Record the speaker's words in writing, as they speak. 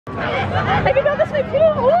I can go this way too.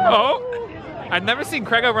 Ooh. Oh, I've never seen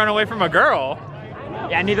Crega run away from a girl.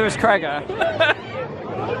 Yeah, neither is Crega.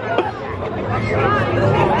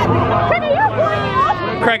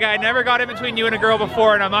 Crega, I never got in between you and a girl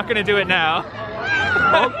before, and I'm not gonna do it now. He's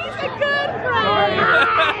a good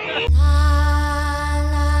friend.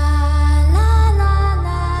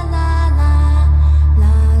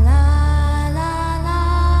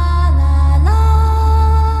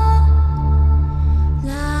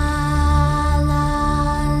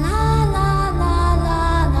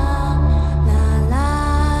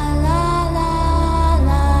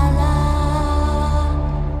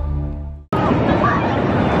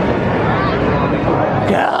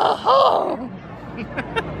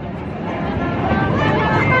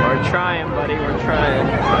 We're trying, buddy, we're trying.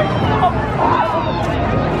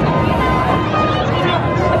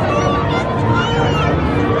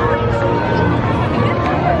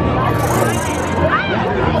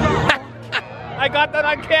 I got that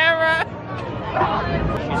on camera.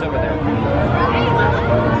 She's over there.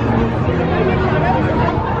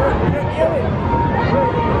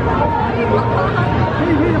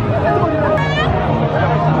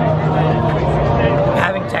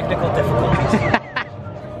 Having technical difficulties.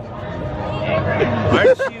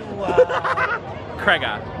 Aren't you,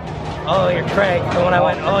 Crega. Oh, you're Craig. The one I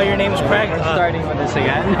went, oh, your name's Craig. We're starting with this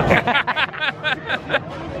again.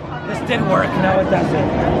 This did work, no it doesn't.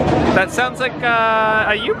 That sounds like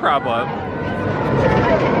a you problem.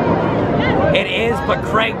 It is, but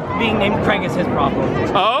Craig, being named Craig is his problem.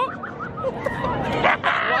 Oh?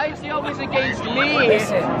 Why is he always against me?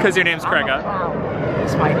 Listen. Because your name's Crega.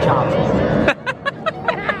 It's my job.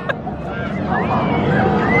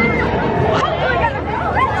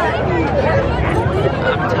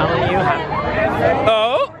 I'm telling you how.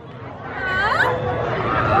 Oh?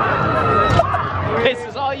 This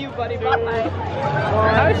is all you, buddy. Bye.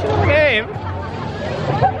 How's your game? 3,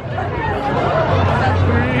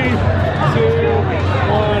 2,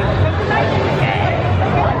 1.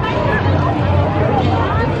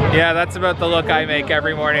 Yeah, that's about the look I make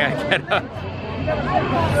every morning I get up.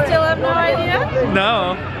 Still have no idea?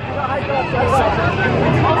 No.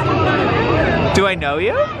 Do I know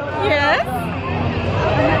you? Yes.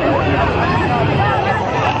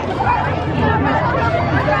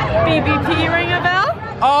 BBP ring a bell?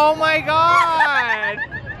 Oh my god!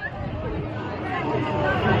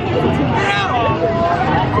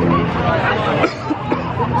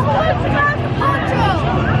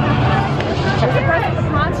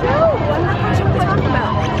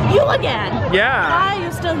 You again? Yeah. Why are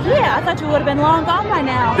you still here? I thought you would have been long gone by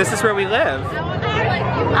now. This is where we live.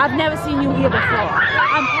 I've never seen you here before.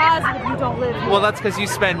 I'm positive you don't live here. Well, that's because you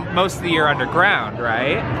spend most of the year underground,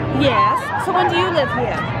 right? Yes. So when do you live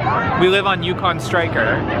here? We live on Yukon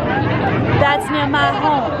Striker. That's near my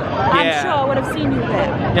home. I'm Yeah. sure I would have seen you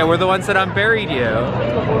there. Yeah, we're the ones that unburied you.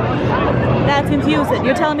 That's confusing.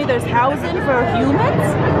 You're telling me there's housing for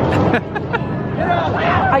humans?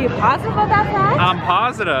 Are you positive about that fact? I'm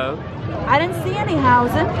positive. I didn't see any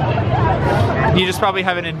housing. You just probably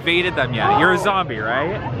haven't invaded them yet. You're a zombie,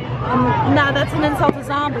 right? Nah, that's an insult to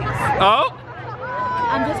zombies. Oh?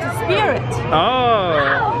 I'm just a spirit.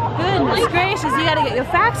 Oh. Goodness gracious, you gotta get your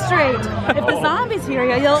facts straight. If the zombies hear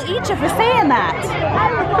you, they'll eat you for saying that.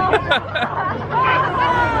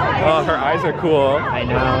 Oh, her eyes are cool. I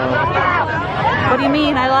know. What do you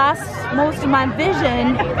mean? I lost most of my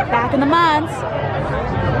vision back in the months.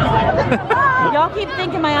 Y'all keep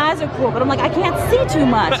thinking my eyes are cool, but I'm like, I can't see too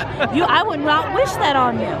much. I would not wish that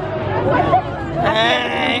on you.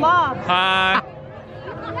 Hey. Hi.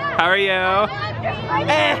 How are you?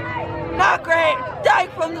 Not great. Dying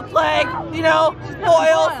from the plague, you know,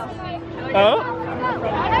 spoiled. Oh?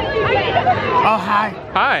 Oh, hi.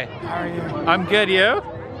 Hi. How are you? I'm good, you?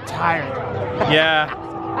 Tired. Yeah.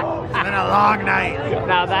 It's been a long night.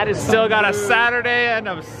 Now that is still got a Saturday and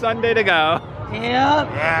a Sunday to go. Yep.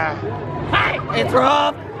 Yeah. It's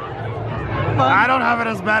rough. I don't have it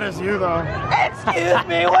as bad as you, though. Excuse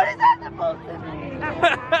me, what is that supposed to mean?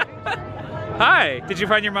 Hi. Did you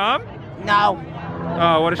find your mom? No,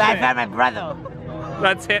 Oh, what a but I shame. found my brother.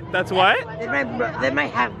 That's it. That's what? They're my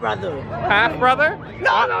half-brother. Half brother?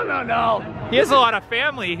 No. He has a lot of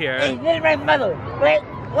family Hey, here. this is my mother. Wait,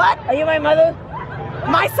 what? Are you my mother?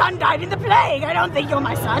 My son died in the plague. I don't think you're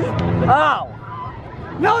my son. Oh.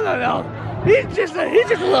 No. He's just a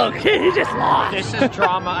little kid. He just lost. This is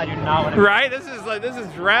drama. I do not want to. Right? This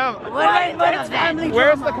is drama. What is family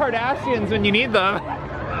Where's drama? the Kardashians when you need them?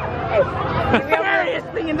 The scariest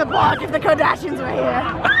thing in the block if the Kardashians were here.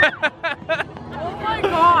 Oh my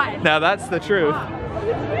god. Now that's the truth.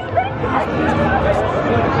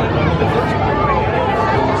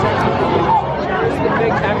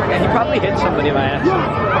 somebody by accident.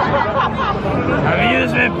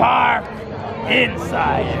 Amusement park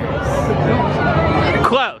insiders.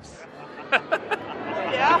 Close.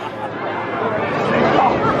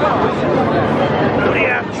 What do you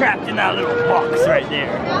have trapped in that little box right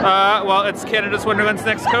there? Well, it's Canada's Wonderland's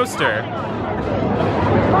next coaster.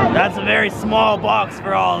 That's a very small box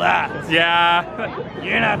for all that. Yeah.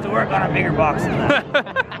 You're gonna have to work on a bigger box than that.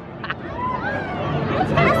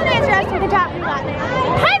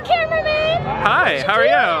 Hi, cameraman. Hi, how are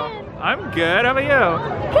you? I'm good, how about you?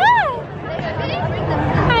 Good.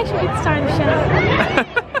 Actually, it's starting the show.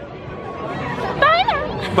 Bye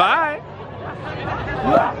now. Bye.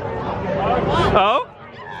 Oh?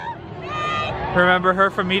 Remember her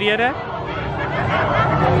from Media Day?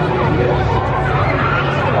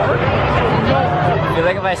 I feel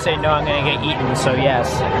like if I say no, I'm gonna get eaten, so yes.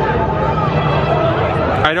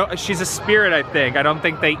 She's a spirit, I think. I don't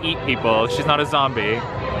think they eat people. She's not a zombie.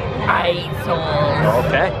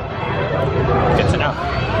 Okay. Good to know.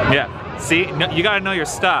 Yeah. See? No, you gotta know your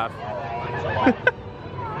stuff.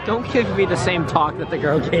 Don't give me the same talk that the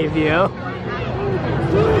girl gave you.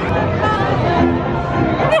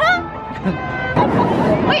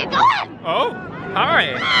 Where you going? Oh,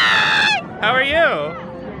 hi. How are you?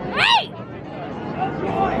 Hey!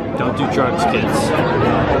 Don't do drugs, kids.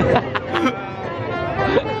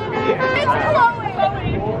 It's Chloe.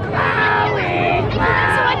 So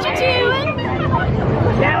what you doing?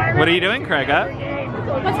 What are you doing, Crega?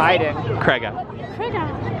 What's Hiding. Crega. Crega.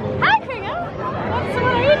 Hi, Crega. So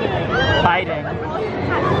what are you doing? Hiding.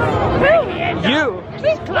 You!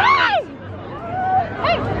 He's crying!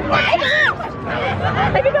 Hey!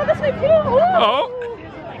 I can go this way too! Ooh. Oh,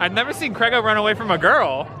 I've never seen Crega run away from a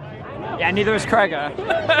girl. Yeah, neither is Crega.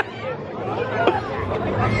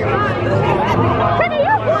 Crega,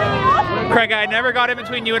 you're playing! Crega, I never got in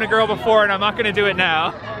between you and a girl before, and I'm not gonna do it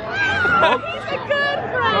now. He's a good friend!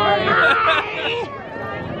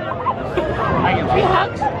 I get free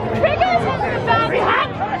hugs. Crega's having a bad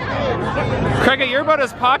time! Crega, you're about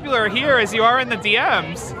as popular here as you are in the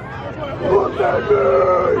DMs.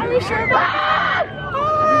 Are you sure about that?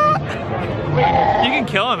 You can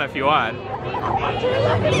kill him if you want.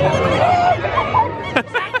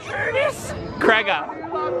 Crega.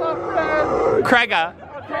 Crega.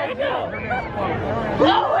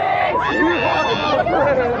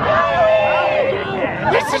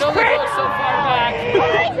 This is Crega! So far back.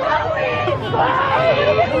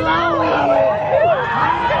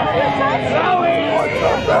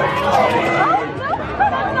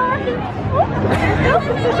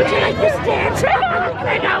 Would you like this dance?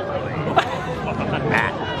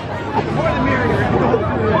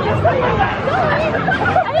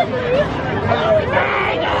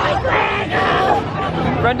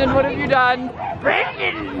 Brendan, what have you done?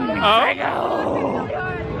 Oh.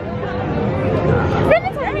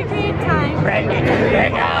 Brendan's having a great time.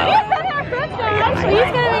 Actually,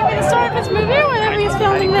 he's gonna make me the star of his movie or whatever he's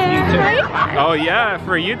filming there, right? Oh yeah,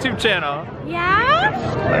 for a YouTube channel. Yeah?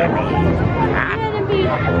 I'm gonna be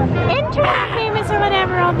internet famous or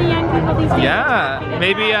whatever all the young people these days. Yeah,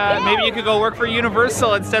 maybe you could go work for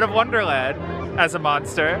Universal instead of Wonderland as a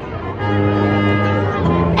monster. I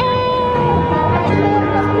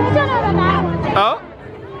don't know about that one. Oh,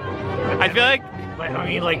 I feel like I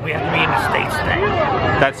mean, like, we have to be in the States thing.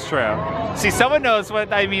 that's true. See, someone knows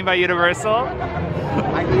what I mean by Universal.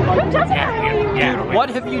 Yeah. What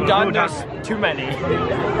have you done? There's too many.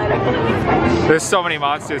 There's so many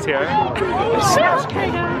monsters here. Does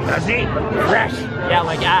he? Fresh. Yeah,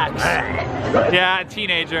 like Axe. Yeah,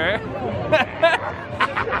 teenager.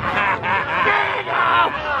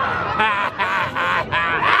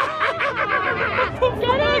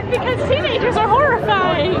 Get it? Because teenagers are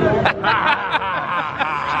horrifying.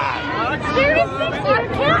 Seriously, you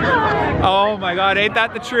can't. Oh my god, ain't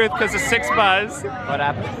that the truth because of Six Buzz? What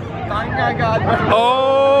happened?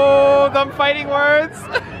 Oh, them fighting words. We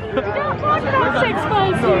don't talk about Six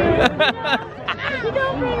Buzz here. We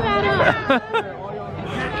don't bring that up.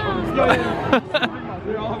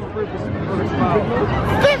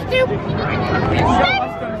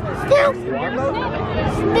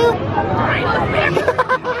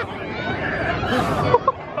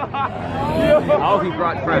 Oh, he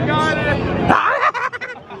brought friends.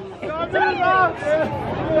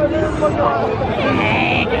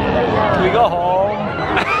 Can we go home?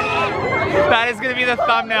 That is gonna be the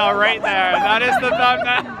thumbnail right there. That is the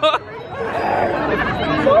thumbnail.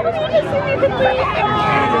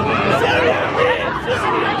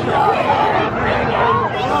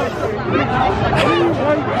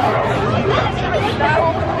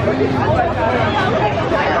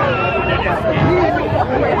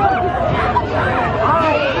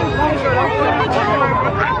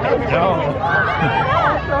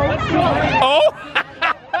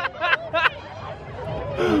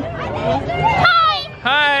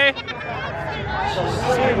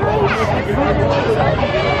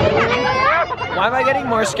 Why am I getting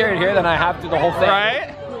more scared here than I have to the whole thing? Right?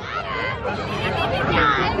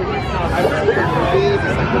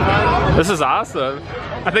 This is awesome.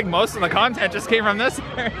 I think most of the content just came from this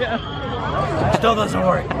area. Still doesn't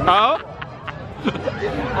work. Oh?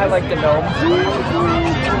 I like the gnomes.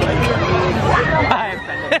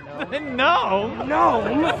 No. No.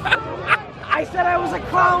 I said I was a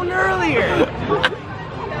clown earlier.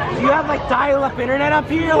 Do you have like dial-up internet up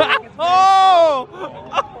here? Like, Oh!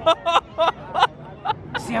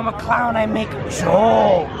 see, I'm a clown. I make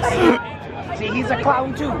jokes. See, he's a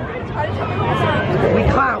clown too. We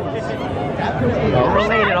clowns. We're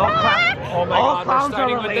related. All clowns. Oh my All god, clowns we're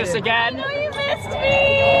starting are with related. this again. No, you missed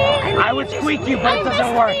me. I would squeak you, but it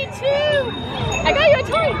doesn't work. Me too. I got you a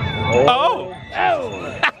toy. Oh!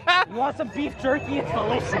 Oh. You want some beef jerky? It's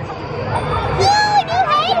delicious.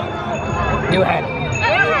 New head.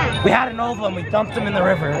 We had an old one. We dumped him in the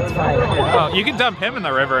river. It's fine. Oh, you can dump him in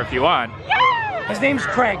the river if you want. His name's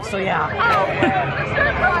Craig, so yeah.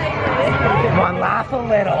 Come on, laugh a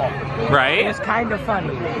little. Right? It's kind of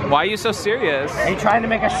funny. Why are you so serious? Are you trying to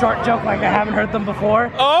make a short joke like I haven't heard them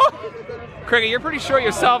before? Oh! Crega, you're pretty short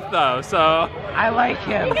yourself though, so. I like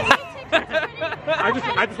him. I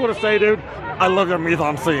just want to say, dude, I love your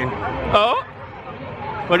Mython scene. Oh?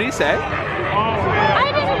 What did he say?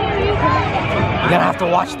 You're gonna have to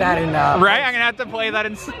watch that in Right? I'm gonna have to play that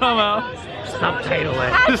in slow-mo. subtitle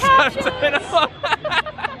it. Subtitle.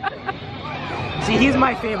 See, he's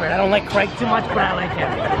my favorite. I don't like Craig too much, but I like him.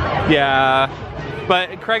 Yeah.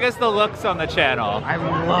 But Craig has the looks on the channel. I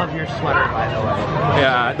love your sweater, by the way.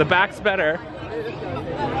 Yeah, the back's better.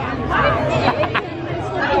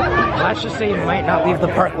 Let's just say you might not leave the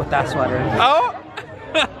park with that sweater. Oh!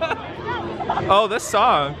 Oh, this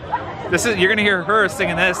song. You're gonna hear her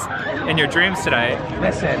singing this in your dreams tonight.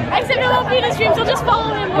 Listen, Except it won't be in his dreams. I'll just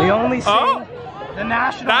follow him. we only sing Oh! the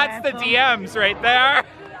national That's anthem. the DMs right there.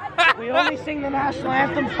 We only sing the national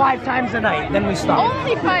anthem 5 times a night, then we stop.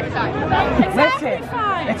 Only 5 times. Exactly Listen,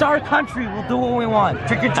 5. it's our country. We'll do what we want.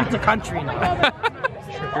 Trick or treat's a country now.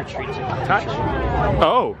 Trick or treat's a touch.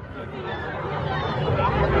 Oh.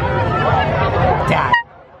 Dad.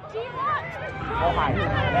 Do you want? Oh, hi.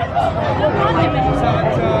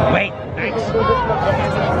 Wait, thanks.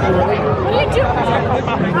 What are you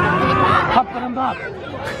doing? Pumping them up.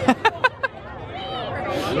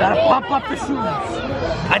 You gotta pump up the shoes.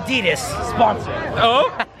 Adidas, sponsor. Oh.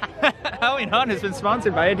 Halloween Hunt has been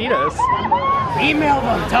sponsored by Adidas. Email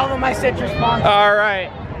them. Tell them I said you're sponsored. All right.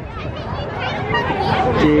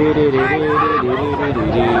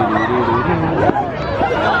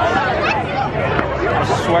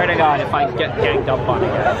 I swear to God, if I get ganged up on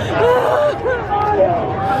again.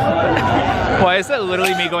 Why is that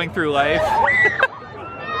literally me going through life?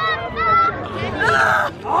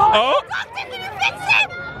 Oh!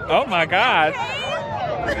 Oh my God!